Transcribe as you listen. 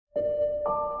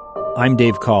I'm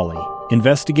Dave Cawley,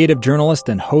 investigative journalist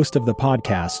and host of the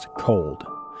podcast Cold.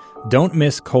 Don't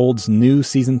miss Cold's new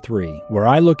Season 3, where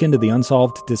I look into the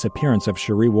unsolved disappearance of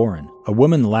Sheree Warren, a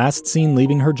woman last seen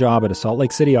leaving her job at a Salt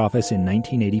Lake City office in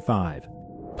 1985.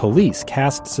 Police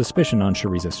cast suspicion on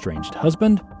Sheree's estranged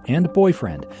husband and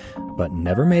boyfriend, but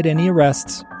never made any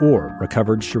arrests or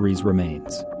recovered Sheree's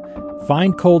remains.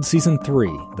 Find Cold Season 3,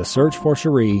 The Search for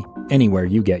Sheree, anywhere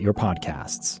you get your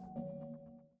podcasts.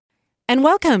 And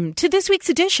welcome to this week's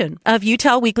edition of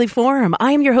Utah Weekly Forum.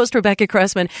 I am your host, Rebecca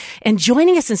Cressman, and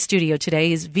joining us in studio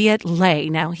today is Viet Le.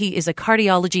 Now, he is a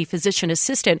cardiology physician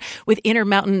assistant with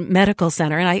Intermountain Medical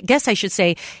Center, and I guess I should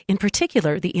say, in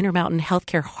particular, the Intermountain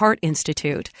Healthcare Heart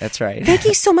Institute. That's right. Thank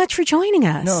you so much for joining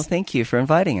us. No, thank you for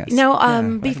inviting us. Now,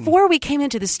 before we came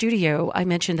into the studio, I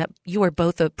mentioned that you are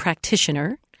both a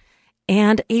practitioner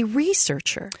and a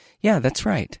researcher. Yeah, that's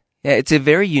right. Yeah, it's a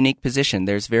very unique position.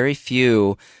 There's very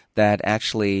few that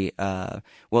actually,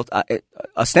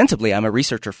 ostensibly, I'm a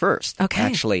researcher first,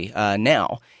 actually,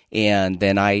 now. And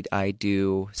then I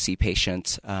do see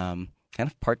patients kind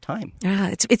of part-time.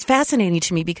 Yeah, it's fascinating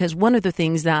to me because one of the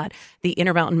things that the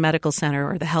Intermountain Medical Center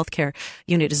or the healthcare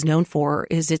unit is known for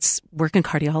is its work in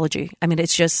cardiology. I mean,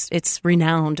 it's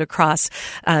renowned across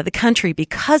the country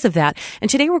because of that.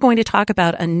 And today we're going to talk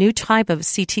about a new type of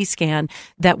CT scan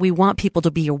that we want people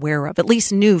to be aware of, at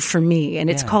least new for me. And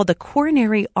it's called the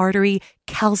coronary artery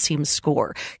calcium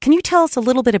score. Can you tell us a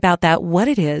little bit about that, what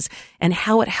it is, and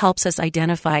how it helps us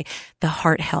identify the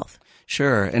heart health?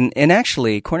 Sure. And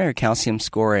actually, coronary calcium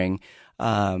scoring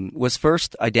was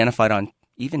first identified on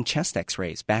even chest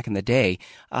x-rays back in the day.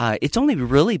 It's only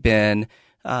really been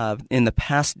in the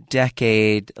past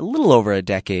decade, a little over a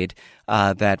decade,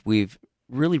 that we've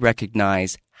really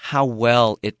recognized how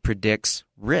well it predicts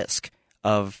risk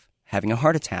of having a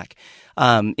heart attack.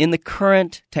 In the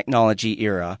current technology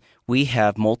era, we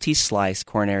have multi-slice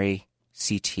coronary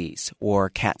CTs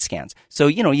or CAT scans. So,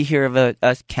 you hear of a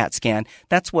CAT scan.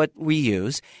 That's what we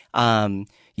use.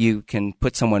 You can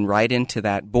put someone right into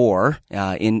that bore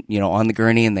on the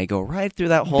gurney, and they go right through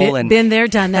that hole. Been there,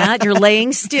 done that. You're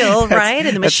laying still, right?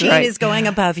 And the machine is going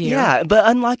above you. Yeah, but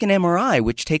unlike an MRI,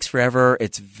 which takes forever,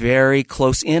 it's very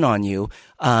close in on you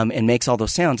and makes all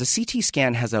those sounds. A CT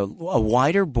scan has a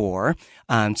wider bore,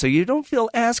 so you don't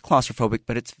feel as claustrophobic,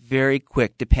 but it's very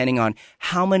quick depending on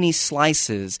how many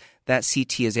slices that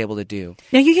CT is able to do.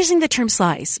 Now, you're using the term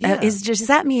slice. Yeah. Does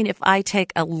that mean if I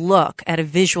take a look at a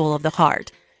visual of the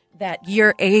heart, that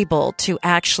you're able to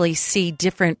actually see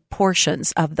different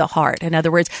portions of the heart? In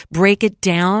other words, break it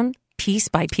down piece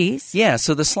by piece? Yeah,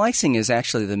 so the slicing is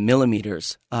actually the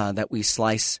millimeters that we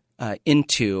slice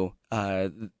into,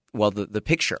 the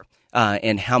picture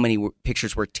and how many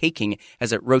pictures we're taking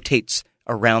as it rotates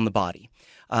around the body.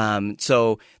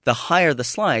 So the higher the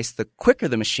slice, the quicker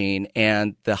the machine,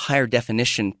 and the higher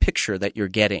definition picture that you're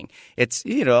getting. It's,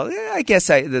 I guess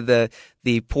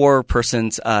the poor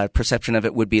person's perception of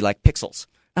it would be like pixels,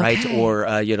 right? Or,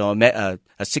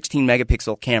 a 16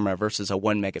 megapixel camera versus a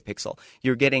 1 megapixel.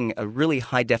 You're getting a really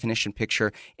high definition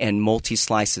picture and multi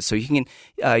slices. So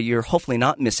you're hopefully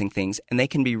not missing things, and they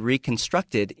can be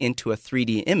reconstructed into a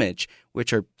 3D image,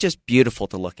 which are just beautiful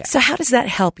to look at. So how does that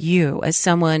help you as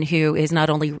someone who is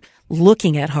not only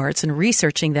looking at hearts and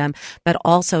researching them, but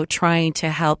also trying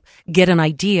to help get an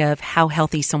idea of how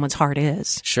healthy someone's heart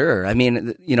is? Sure. I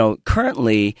mean,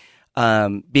 currently,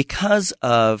 because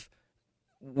of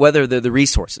whether the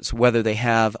resources, whether they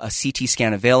have a CT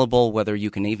scan available, whether you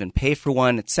can even pay for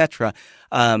one, etc.,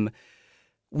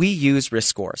 we use risk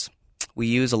scores. We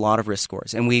use a lot of risk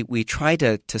scores, and we try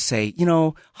to say,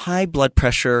 high blood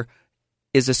pressure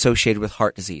is associated with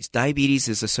heart disease. Diabetes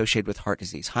is associated with heart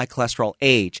disease. High cholesterol,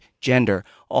 age, gender,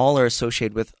 all are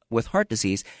associated with heart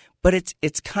disease. But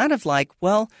it's kind of like,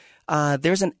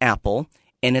 there's an apple,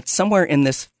 and it's somewhere in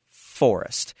this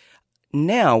forest.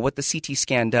 Now, what the CT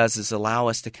scan does is allow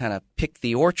us to kind of pick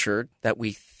the orchard that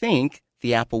we think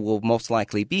the apple will most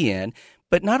likely be in.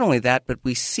 But not only that, but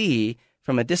we see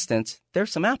from a distance, there's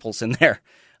some apples in there.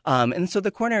 And so the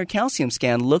coronary calcium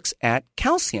scan looks at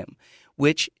calcium,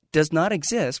 which does not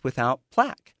exist without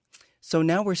plaque. So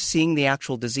now we're seeing the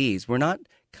actual disease. We're not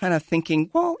kind of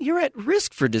thinking, you're at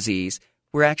risk for disease.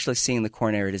 We're actually seeing the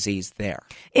coronary disease there.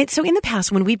 So in the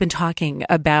past, when we've been talking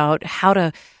about how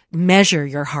to measure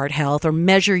your heart health or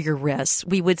measure your risks,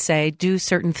 we would say do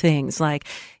certain things like,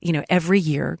 every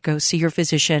year go see your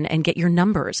physician and get your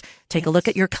numbers. Take a look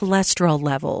at your cholesterol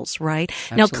levels, right?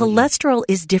 Absolutely. Now, cholesterol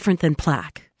is different than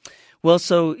plaque. Well,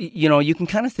 so, you can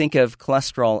kind of think of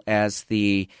cholesterol as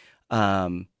the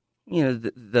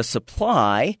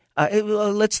supply.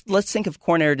 Let's think of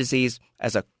coronary disease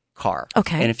as a car.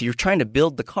 Okay. And if you're trying to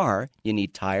build the car, you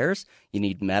need tires, you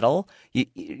need metal,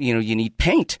 you need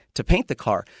paint to paint the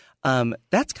car.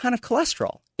 That's kind of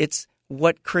cholesterol. It's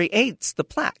what creates the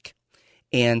plaque.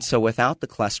 And so without the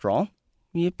cholesterol,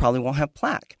 you probably won't have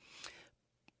plaque.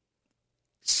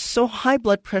 So high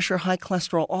blood pressure, high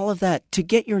cholesterol, all of that, to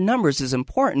get your numbers is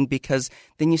important, because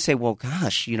then you say, well,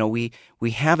 gosh,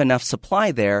 we have enough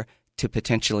supply there to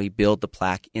potentially build the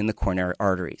plaque in the coronary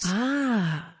arteries.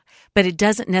 But it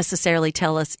doesn't necessarily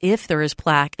tell us if there is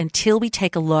plaque until we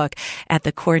take a look at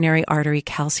the coronary artery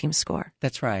calcium score.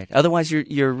 That's right. Otherwise,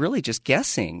 you're really just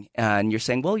guessing, and you're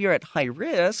saying, well, you're at high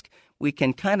risk. We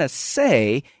can kind of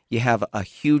say you have a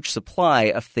huge supply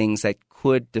of things that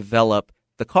could develop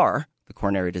the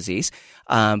coronary disease.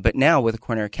 But now with a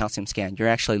coronary calcium scan, you're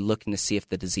actually looking to see if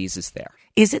the disease is there.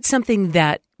 Is it something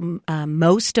that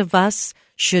most of us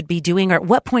should be doing, or at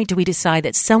what point do we decide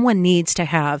that someone needs to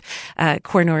have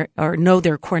coronary or know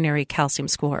their coronary calcium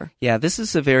score? Yeah, this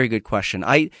is a very good question.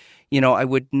 I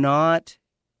would not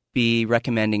be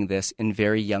recommending this in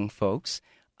very young folks.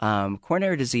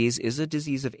 Coronary disease is a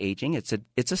disease of aging.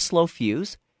 It's a slow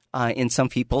fuse. In some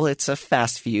people, it's a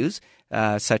fast fuse,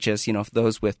 such as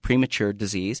those with premature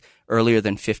disease, earlier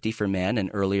than 50 for men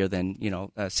and earlier than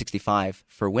 65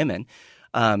 for women.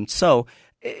 So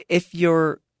if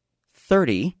you're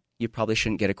 30, you probably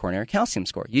shouldn't get a coronary calcium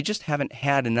score. You just haven't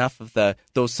had enough of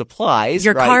those supplies.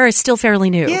 Your car is still fairly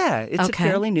new. Yeah, it's a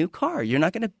fairly new car. You're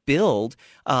not going to build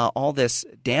all this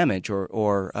damage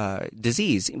or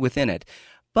disease within it.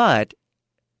 But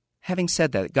having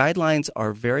said that, guidelines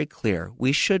are very clear.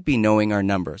 We should be knowing our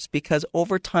numbers, because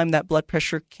over time that blood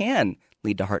pressure can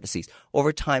lead to heart disease.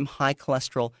 Over time, high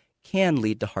cholesterol can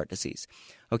lead to heart disease.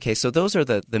 Okay, so those are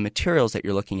the materials that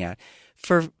you're looking at.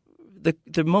 For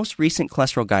the most recent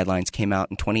cholesterol guidelines came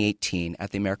out in 2018 at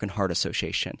the American Heart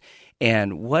Association.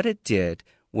 And what it did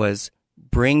was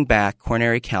bring back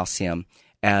coronary calcium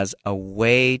as a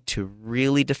way to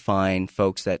really define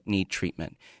folks that need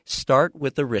treatment. Start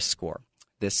with the risk score.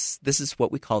 This is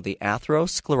what we call the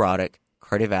atherosclerotic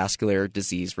cardiovascular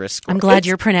disease risk score. I'm glad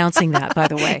you're pronouncing that, by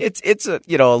the way. It's a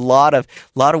lot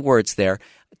of words there.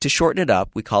 To shorten it up,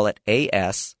 we call it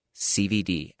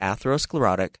ASCVD,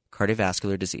 atherosclerotic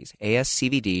cardiovascular disease,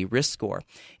 ASCVD risk score.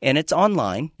 And it's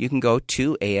online. You can go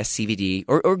to ASCVD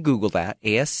or Google that,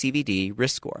 ASCVD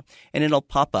risk score, and it'll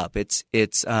pop up. It's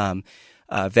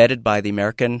vetted by the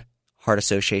American Heart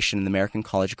Association and the American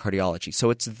College of Cardiology.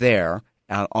 So it's there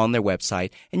on their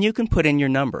website, and you can put in your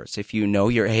numbers if you know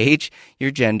your age,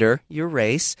 your gender, your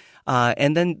race,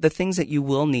 and then the things that you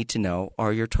will need to know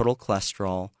are your total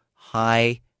cholesterol,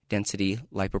 high-density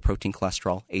lipoprotein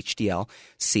cholesterol,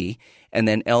 HDL-C, and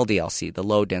then LDL-C, the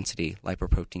low-density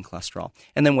lipoprotein cholesterol.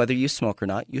 And then whether you smoke or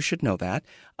not, you should know that,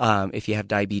 if you have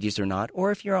diabetes or not,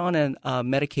 or if you're on a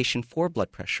medication for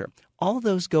blood pressure. All of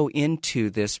those go into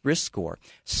this risk score.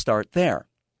 Start there.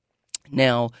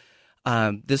 Now,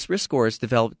 this risk score is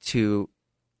developed to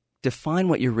define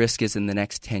what your risk is in the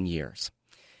next 10 years.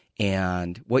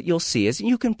 And what you'll see is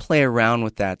you can play around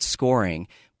with that scoring,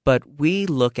 but we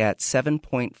look at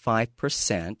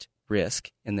 7.5%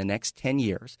 risk in the next 10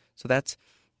 years. So that's,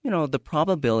 the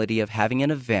probability of having an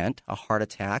event, a heart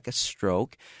attack, a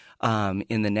stroke,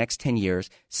 in the next 10 years,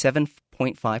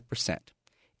 7.5%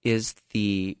 is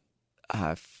the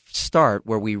start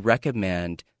where we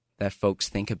recommend that folks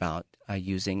think about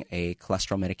using a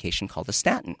cholesterol medication called a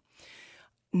statin.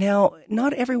 Now,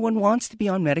 not everyone wants to be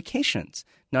on medications.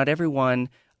 Not everyone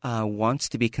wants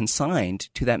to be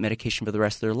consigned to that medication for the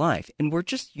rest of their life. And we're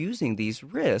just using these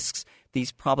risks,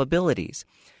 these probabilities.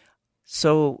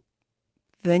 So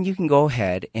then you can go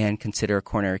ahead and consider a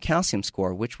coronary calcium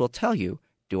score, which will tell you,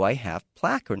 do I have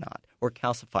plaque or not, or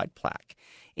calcified plaque?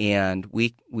 And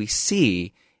we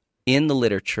see in the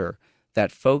literature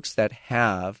that folks that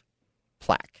have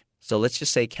plaque, so let's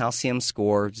just say calcium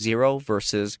score 0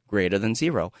 versus greater than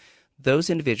 0, those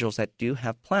individuals that do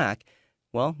have plaque,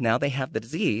 well, now they have the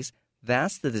disease.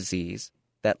 That's the disease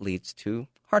that leads to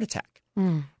heart attack.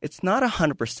 It's not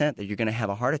 100% that you're going to have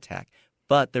a heart attack,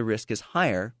 but the risk is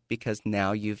higher because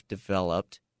now you've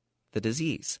developed the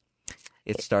disease.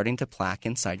 It's starting to plaque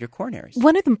inside your coronaries.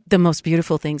 One of the most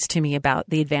beautiful things to me about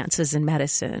the advances in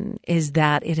medicine is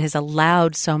that it has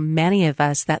allowed so many of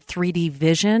us that 3D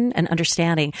vision and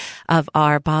understanding of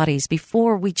our bodies.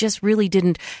 Before, we just really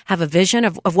didn't have a vision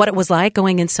of what it was like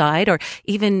going inside, or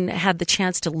even had the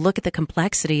chance to look at the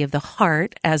complexity of the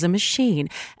heart as a machine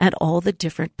and all the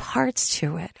different parts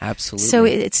to it. Absolutely. So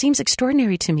it seems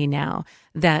extraordinary to me now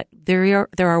that there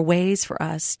are ways for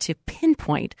us to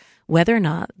pinpoint whether or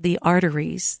not the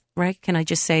arteries right? Can I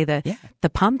just say Yeah. the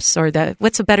pumps or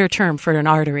what's a better term for an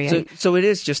artery? So it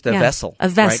is just a vessel. A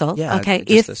vessel. Right? Yeah, okay.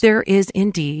 just If there is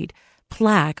indeed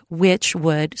plaque, which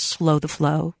would slow the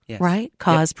flow, Yes. right?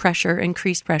 Cause pressure,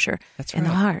 increased pressure in the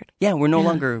heart. Yeah, we're no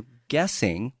longer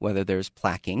guessing whether there's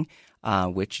plaquing,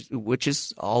 which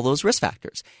is all those risk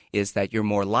factors, is that you're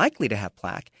more likely to have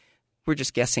plaque. We're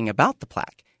just guessing about the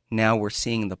plaque. Now we're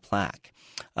seeing the plaque.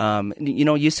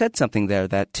 You said something there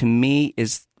that to me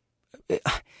is,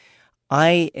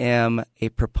 I am a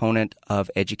proponent of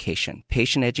education,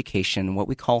 patient education, what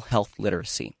we call health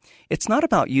literacy. It's not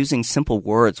about using simple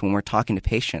words when we're talking to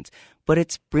patients, but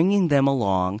it's bringing them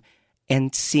along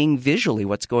and seeing visually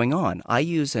what's going on. I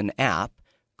use an app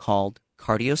called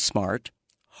CardioSmart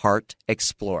Heart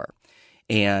Explorer.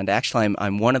 And actually,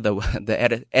 I'm one of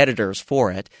the editors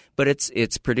for it, but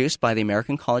it's produced by the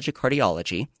American College of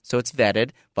Cardiology, so it's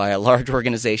vetted by a large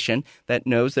organization that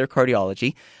knows their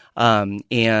cardiology,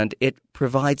 and it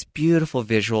provides beautiful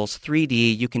visuals,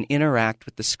 3D. You can interact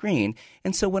with the screen,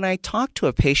 and so when I talk to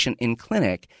a patient in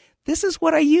clinic, this is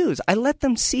what I use. I let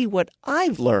them see what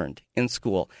I've learned in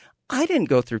school. I didn't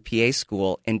go through PA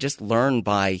school and just learn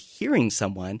by hearing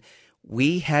someone.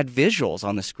 We had visuals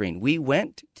on the screen. We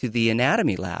went to the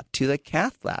anatomy lab, to the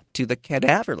cath lab, to the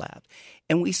cadaver lab,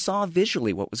 and we saw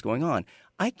visually what was going on.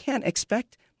 I can't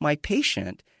expect my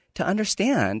patient to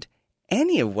understand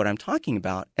any of what I'm talking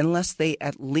about unless they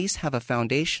at least have a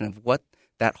foundation of what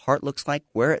that heart looks like,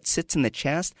 where it sits in the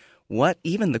chest, what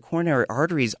even the coronary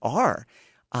arteries are.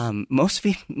 Most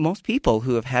people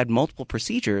who have had multiple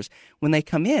procedures, when they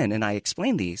come in and I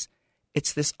explain these,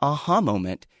 it's this aha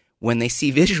moment when they see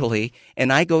visually,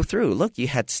 and I go through, look, you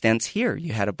had stents here,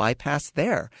 you had a bypass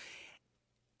there,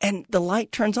 and the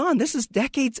light turns on. This is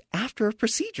decades after a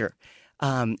procedure.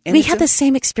 We had the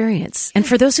same experience. And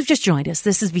for those who've just joined us,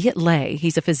 this is Viet Le.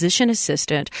 He's a physician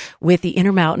assistant with the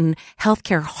Intermountain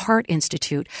Healthcare Heart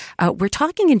Institute. We're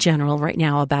talking in general right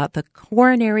now about the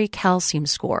coronary calcium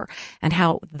score and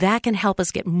how that can help us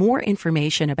get more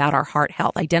information about our heart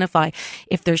health, identify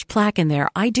if there's plaque in there.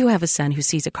 I do have a son who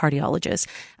sees a cardiologist.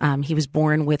 He was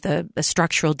born with a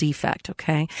structural defect,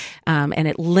 okay? And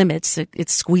it limits,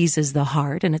 it squeezes the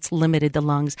heart and it's limited the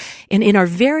lungs. And in our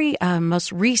very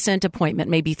most recent appointment,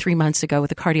 maybe 3 months ago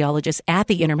with a cardiologist at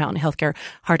the Intermountain Healthcare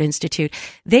Heart Institute,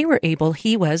 they were able,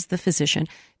 he was the physician,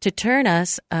 to turn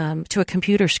us to a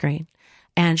computer screen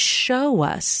and show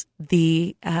us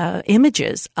the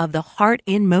images of the heart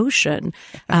in motion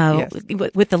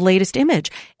with the latest image.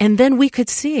 And then we could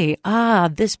see,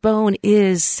 this bone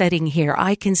is setting here.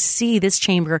 I can see this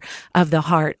chamber of the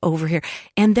heart over here.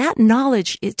 And that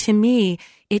knowledge, to me,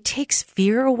 it takes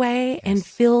fear away and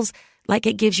feels like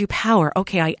it gives you power.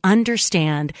 Okay, I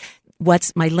understand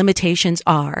what my limitations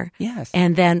are. Yes.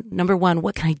 And then, number one,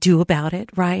 what can I do about it,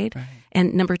 right?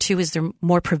 And number two, is there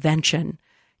more prevention?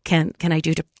 Can I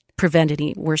do to prevent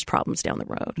any worse problems down the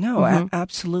road? No,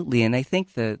 absolutely. And I think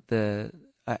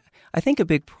I think a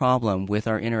big problem with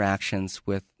our interactions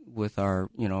with our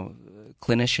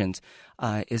clinicians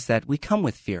is that we come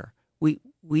with fear.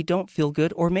 We don't feel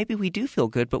good, or maybe we do feel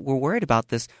good, but we're worried about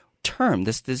this term,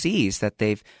 this disease that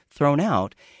they've thrown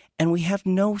out, and we have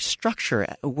no structure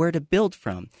where to build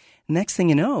from. Next thing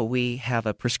you know, we have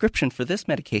a prescription for this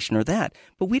medication or that,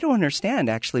 but we don't understand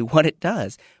actually what it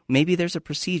does. Maybe there's a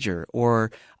procedure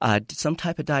or some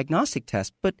type of diagnostic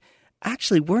test, but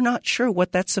actually we're not sure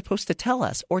what that's supposed to tell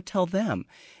us or tell them.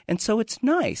 And so it's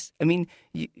nice. I mean,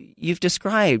 you've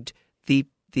described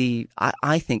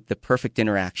I think the perfect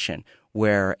interaction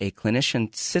where a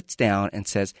clinician sits down and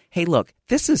says, hey, look,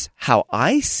 this is how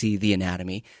I see the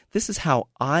anatomy. This is how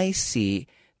I see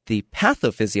the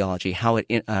pathophysiology, how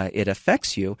it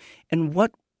affects you, and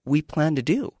what we plan to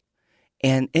do.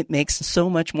 And it makes so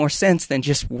much more sense than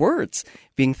just words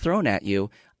being thrown at you.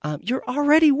 You're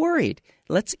already worried.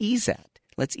 Let's ease that.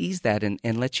 Let's ease that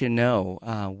and let you know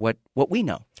what we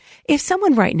know. If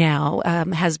someone right now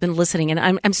has been listening,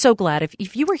 and I'm so glad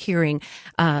if you were hearing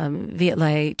Viet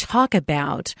Le talk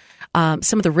about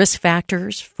some of the risk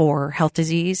factors for health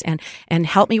disease, and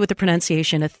help me with the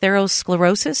pronunciation,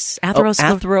 atherosclerosis.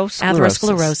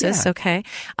 Atherosclerosis. Yeah. Okay.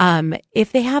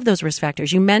 If they have those risk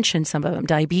factors, you mentioned some of them: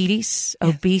 diabetes,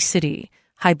 obesity,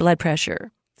 high blood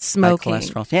pressure, smoking,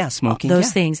 cholesterol, smoking,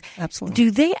 those things. Absolutely.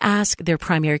 Do they ask their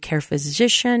primary care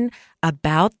physician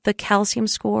about the calcium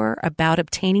score, about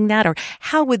obtaining that, or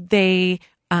how would they,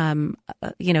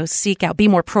 seek out, be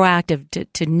more proactive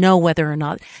to know whether or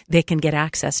not they can get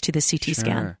access to the CT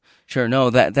scan? Sure. No,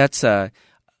 that's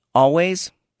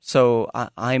always. So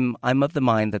I'm of the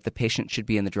mind that the patient should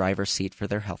be in the driver's seat for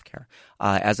their healthcare.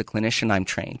 As a clinician, I'm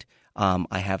trained.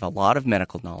 I have a lot of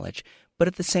medical knowledge, but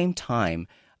at the same time,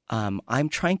 I'm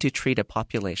trying to treat a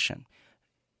population.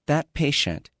 That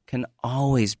patient can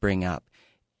always bring up,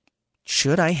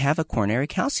 should I have a coronary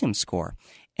calcium score?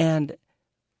 And,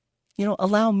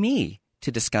 allow me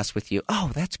to discuss with you,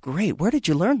 oh, that's great. Where did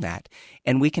you learn that?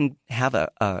 And we can have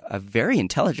a very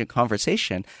intelligent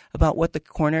conversation about what the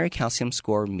coronary calcium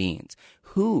score means.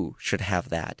 Who should have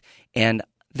that? And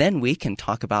then we can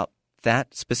talk about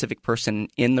that specific person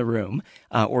in the room,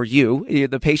 or you,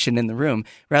 the patient in the room,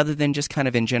 rather than just kind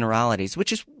of in generalities,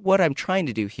 which is what I'm trying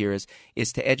to do here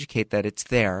is to educate that it's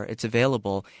there, it's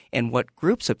available, and what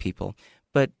groups of people.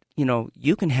 But,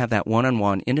 you can have that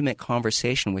one-on-one intimate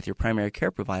conversation with your primary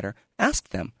care provider. Ask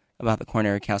them about the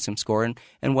coronary calcium score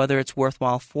and whether it's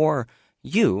worthwhile for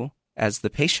you as the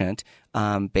patient,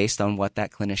 based on what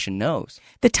that clinician knows.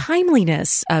 The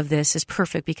timeliness of this is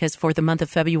perfect because for the month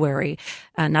of February,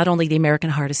 not only the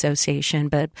American Heart Association,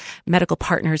 but medical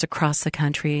partners across the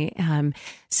country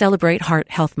celebrate Heart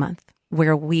Health Month,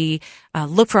 where we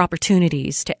look for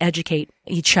opportunities to educate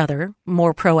each other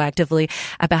more proactively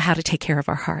about how to take care of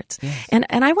our hearts. Yes.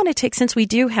 And I want to take, since we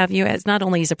do have you as not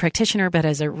only as a practitioner, but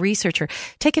as a researcher,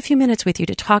 take a few minutes with you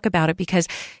to talk about it because,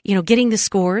 getting the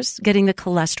scores, getting the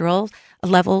cholesterol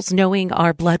levels, knowing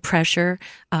our blood pressure,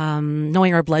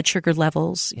 knowing our blood sugar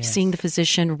levels, Yes. seeing the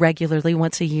physician regularly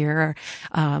once a year,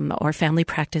 or family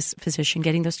practice physician,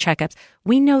 getting those checkups.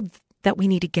 We know that we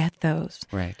need to get those.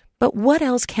 Right. But what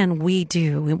else can we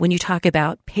do when you talk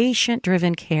about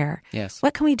patient-driven care? Yes.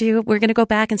 What can we do? We're going to go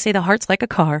back and say the heart's like a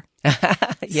car.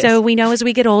 Yes. So we know as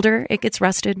we get older, it gets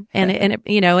rusted, and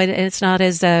it's not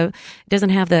as it doesn't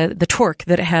have the torque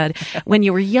that it had when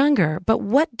you were younger. But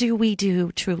what do we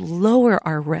do to lower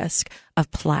our risk of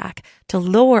plaque, to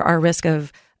lower our risk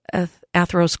of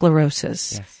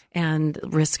atherosclerosis, Yes. and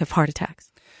risk of heart attacks?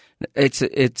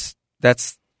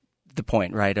 That's the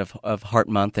point, right? Of Heart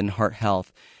Month and heart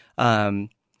health.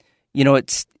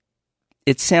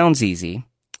 It sounds easy.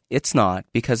 It's not,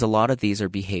 because a lot of these are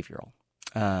behavioral.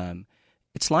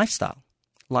 It's lifestyle.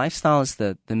 Lifestyle is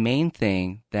the main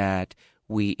thing that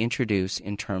we introduce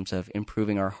in terms of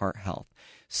improving our heart health.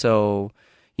 So,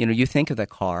 you think of the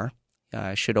car.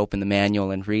 I should open the manual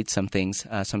and read some things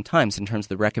sometimes in terms of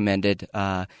the recommended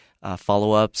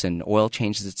follow-ups and oil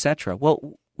changes, etc.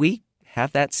 Well, we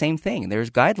have that same thing. There's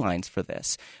guidelines for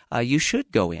this. You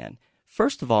should go in.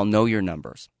 First of all, know your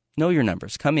numbers. Know your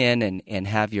numbers. Come in and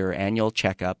have your annual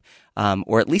checkup,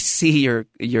 or at least see your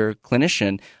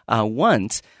clinician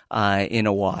once in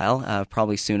a while,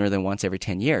 probably sooner than once every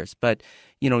 10 years. But,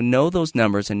 know those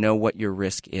numbers and know what your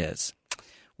risk is.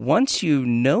 Once you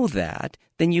know that,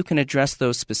 then you can address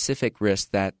those specific risks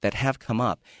that have come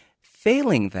up.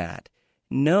 Failing that,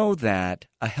 know that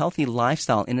a healthy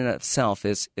lifestyle in and of itself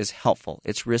is helpful.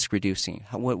 It's risk reducing.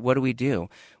 What do we do?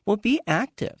 Well, be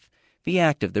active. Be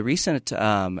active. The recent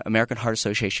American Heart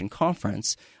Association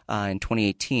conference in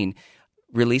 2018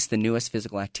 released the newest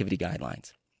physical activity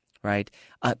guidelines, right?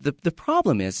 The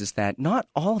problem is that not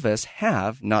all of us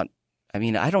have,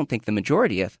 I don't think the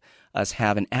majority of us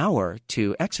have an hour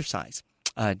to exercise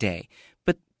a day.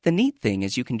 But the neat thing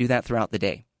is you can do that throughout the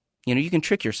day. You can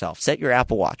trick yourself. Set your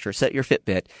Apple Watch or set your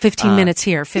Fitbit. 15 minutes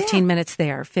here, 15 minutes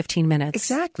there, 15 minutes.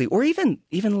 Exactly. Or even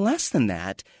less than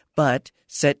that, but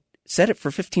set it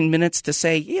for 15 minutes to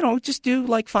say, just do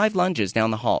like 5 lunges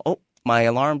down the hall. Oh, my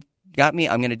alarm got me.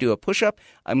 I'm going to do a push-up.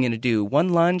 I'm going to do 1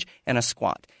 lunge and a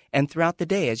squat. And throughout the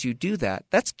day, as you do that,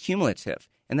 that's cumulative,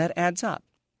 and that adds up.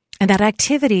 And that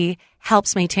activity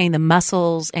helps maintain the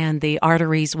muscles and the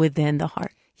arteries within the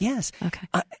heart. Yes. Okay.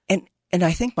 And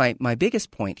I think my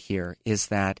biggest point here is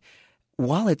that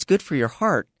while it's good for your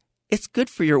heart, it's good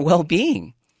for your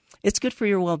well-being. It's good for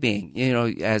your well-being.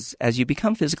 As you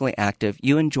become physically active,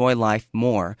 you enjoy life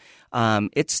more.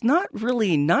 It's not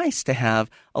really nice to have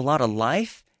a lot of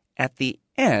life at the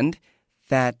end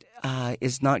that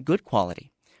is not good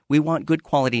quality. We want good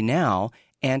quality now,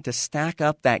 and to stack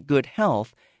up that good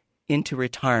health into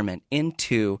retirement,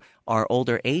 into our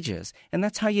older ages. And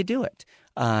that's how you do it.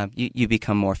 You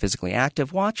become more physically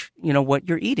active. Watch, what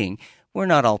you're eating. We're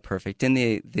not all perfect. In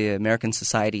the American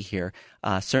society here,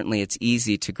 certainly it's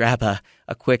easy to grab a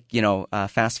quick,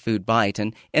 fast food bite.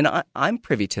 And I'm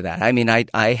privy to that. I mean,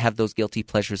 I have those guilty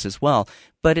pleasures as well.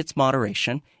 But it's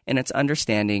moderation, and it's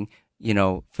understanding,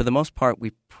 for the most part,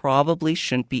 we probably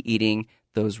shouldn't be eating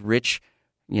those rich,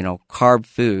 carb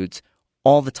foods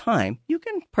all the time. You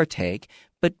can partake,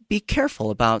 but be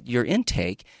careful about your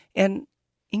intake and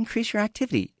increase your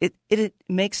activity. It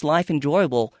makes life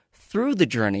enjoyable through the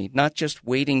journey, not just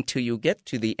waiting till you get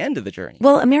to the end of the journey.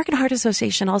 Well, American Heart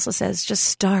Association also says just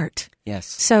start. Yes.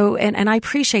 So, and I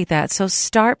appreciate that. So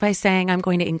start by saying I'm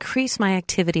going to increase my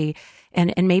activity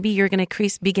And maybe you're going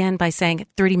to begin by saying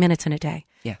 30 minutes in a day.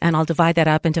 Yeah. And I'll divide that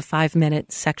up into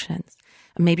 5-minute sections.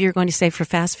 Maybe you're going to say for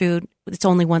fast food, it's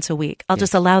only once a week. I'll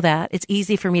just allow that. It's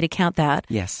easy for me to count that.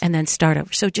 Yes. And then start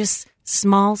over. So just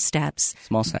small steps.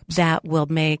 Small steps. That will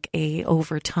make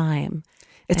over time.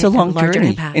 It's a long journey.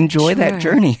 Impact. Enjoy that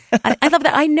journey. I love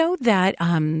that. I know that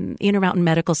Intermountain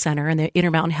Medical Center and the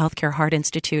Intermountain Healthcare Heart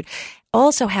Institute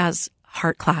also has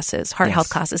heart classes, heart health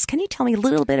classes. Can you tell me a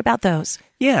little bit about those?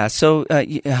 Yeah. So,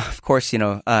 of course, we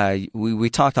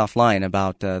talked offline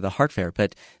about the heart fair,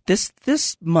 but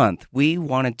this month we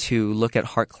wanted to look at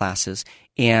heart classes,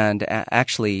 and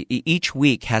actually each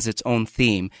week has its own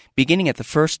theme. Beginning at the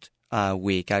first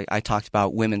week, I talked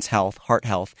about women's health, heart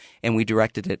health, and we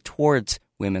directed it towards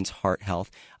women's heart health.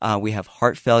 We have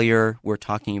heart failure. We're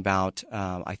talking about,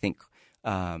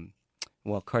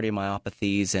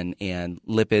 cardiomyopathies and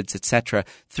lipids, etc.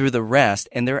 through the rest,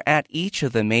 and they're at each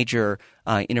of the major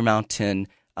Intermountain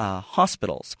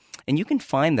hospitals. And you can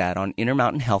find that on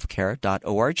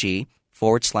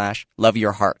intermountainhealthcare.org/love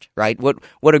your heart, right?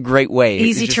 What a great way.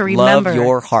 Easy to just remember. Love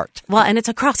your heart. Well, and it's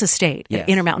across the state. Yes.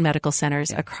 Intermountain Medical Centers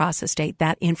across the state.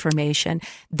 That information,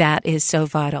 that is so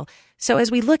vital. So as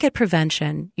we look at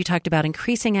prevention, you talked about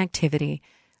increasing activity,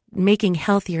 making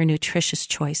healthier, nutritious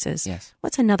choices. Yes.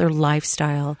 What's another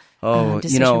lifestyle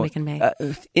decision we can make?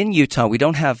 In Utah, we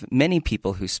don't have many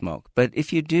people who smoke, but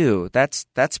if you do, that's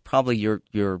probably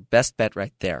your best bet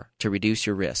right there to reduce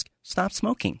your risk. Stop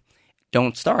smoking.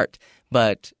 Don't start,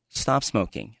 but stop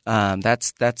smoking.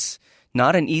 That's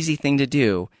not an easy thing to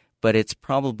do, but it's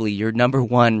probably your number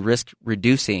one risk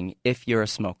reducing if you're a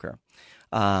smoker.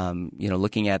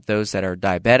 Looking at those that are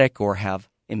diabetic or have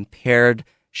impaired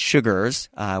sugars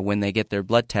when they get their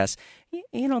blood tests,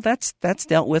 that's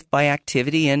dealt with by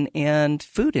activity and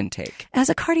food intake. As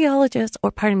a cardiologist,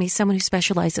 or someone who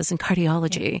specializes in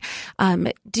cardiology,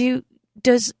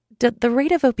 does the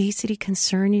rate of obesity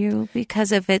concern you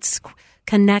because of its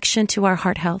connection to our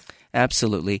heart health?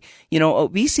 Absolutely.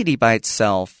 Obesity by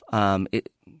itself, it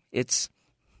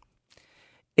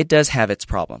does have its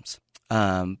problems.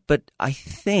 But I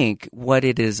think what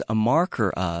it is a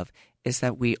marker of is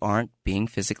that we aren't being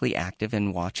physically active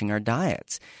and watching our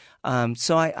diets.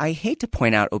 So I hate to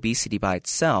point out obesity by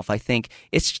itself. I think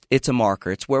it's a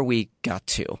marker. It's where we got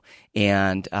to.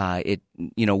 And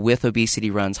with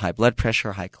obesity runs high blood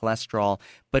pressure, high cholesterol,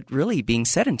 but really being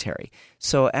sedentary.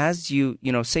 So as you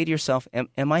say to yourself,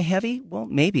 am I heavy? Well,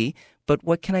 maybe, but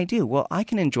what can I do? Well, I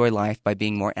can enjoy life by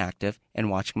being more active and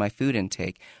watching my food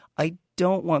intake. I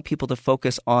don't want people to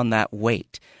focus on that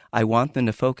weight. I want them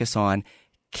to focus on,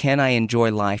 can I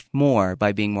enjoy life more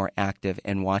by being more active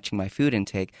and watching my food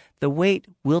intake? The weight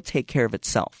will take care of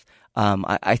itself.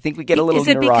 I think we get a little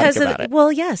neurotic about it.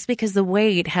 Well, yes, because the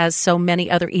weight has so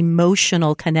many other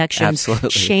emotional connections, Absolutely.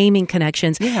 Shaming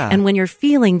connections. Yeah. And when you're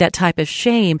feeling that type of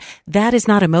shame, that is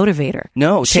not a motivator.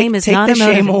 No, shame is take not the a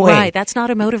motivator. shame away. Right, that's not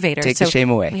a motivator. Take the shame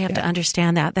away. We have to Yeah.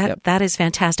 understand that. Yep. That is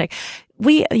fantastic.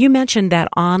 You mentioned that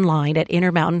online at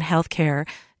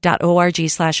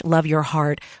intermountainhealthcare.org/love your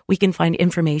heart, we can find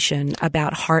information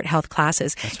about heart health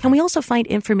classes. Can we also find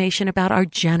information about our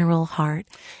general heart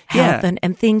health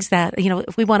and things that,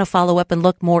 if we want to follow up and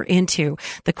look more into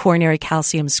the coronary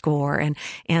calcium score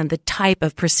and the type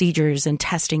of procedures and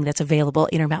testing that's available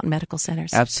at Intermountain Medical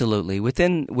Centers? Absolutely.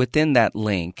 Within that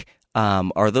link,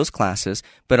 are those classes,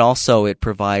 but also it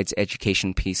provides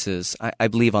education pieces, I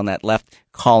believe, on that left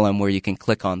column where you can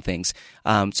click on things.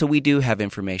 So we do have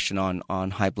information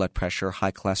on high blood pressure,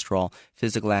 high cholesterol,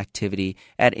 physical activity.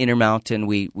 At Intermountain,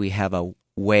 we have a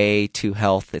way to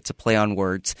health. It's a play on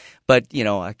words, but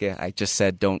I just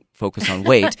said don't focus on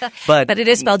weight, but it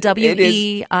is spelled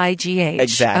WEIGH.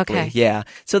 Exactly. Okay. Yeah.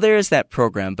 So there is that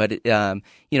program, but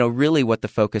really what the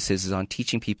focus is on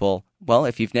teaching people. Well,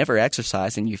 if you've never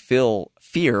exercised and you feel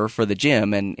fear for the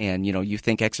gym and you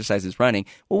think exercise is running,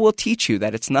 well, we'll teach you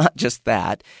that it's not just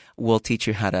that. We'll teach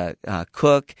you how to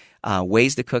cook,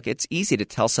 ways to cook. It's easy to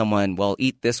tell someone, well,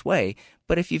 eat this way,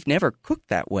 but if you've never cooked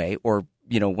that way or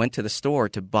went to the store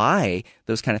to buy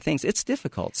those kind of things, it's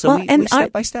difficult. So we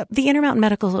step by step. The Intermountain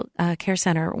Medical Care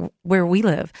Center, where we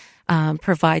live,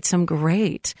 provides some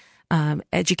great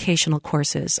educational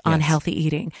courses on healthy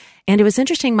eating. And it was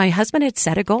interesting. My husband had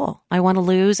set a goal.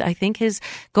 I think his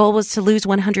goal was to lose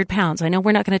 100 pounds. I know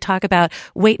we're not going to talk about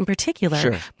weight in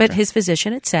particular, but his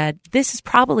physician had said, this is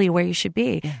probably where you should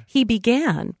be. Yeah. He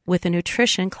began with a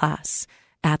nutrition class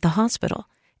at the hospital.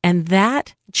 And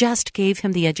that just gave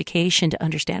him the education to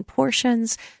understand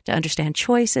portions, to understand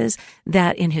choices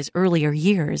that in his earlier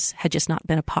years had just not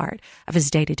been a part of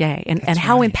his day to day. And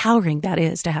how empowering that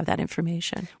is to have that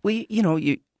information. Well,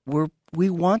 we're we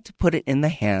want to put it in the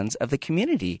hands of the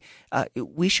community.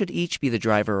 We should each be the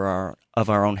driver of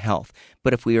our own health.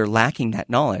 But if we are lacking that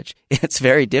knowledge, it's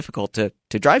very difficult to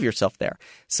drive yourself there.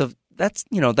 So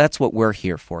that's what we're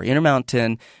here for.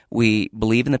 Intermountain, we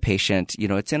believe in the patient.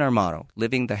 It's in our motto,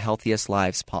 living the healthiest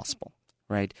lives possible,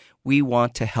 right? We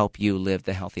want to help you live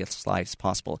the healthiest lives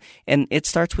possible. And it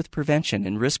starts with prevention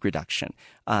and risk reduction.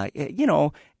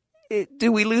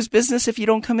 Do we lose business if you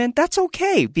don't come in? That's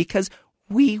okay, because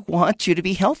we want you to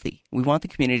be healthy. We want the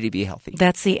community to be healthy.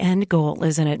 That's the end goal,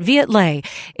 isn't it? Viet Le,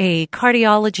 a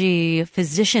cardiology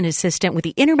physician assistant with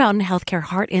the Intermountain Healthcare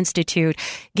Heart Institute,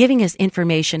 giving us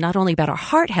information not only about our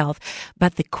heart health,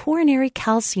 but the coronary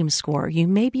calcium score. You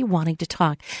may be wanting to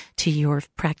talk to your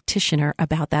practitioner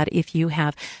about that if you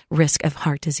have risk of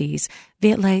heart disease.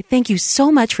 Viet Le, thank you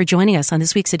so much for joining us on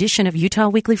this week's edition of Utah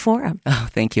Weekly Forum. Oh,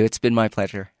 thank you. It's been my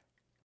pleasure.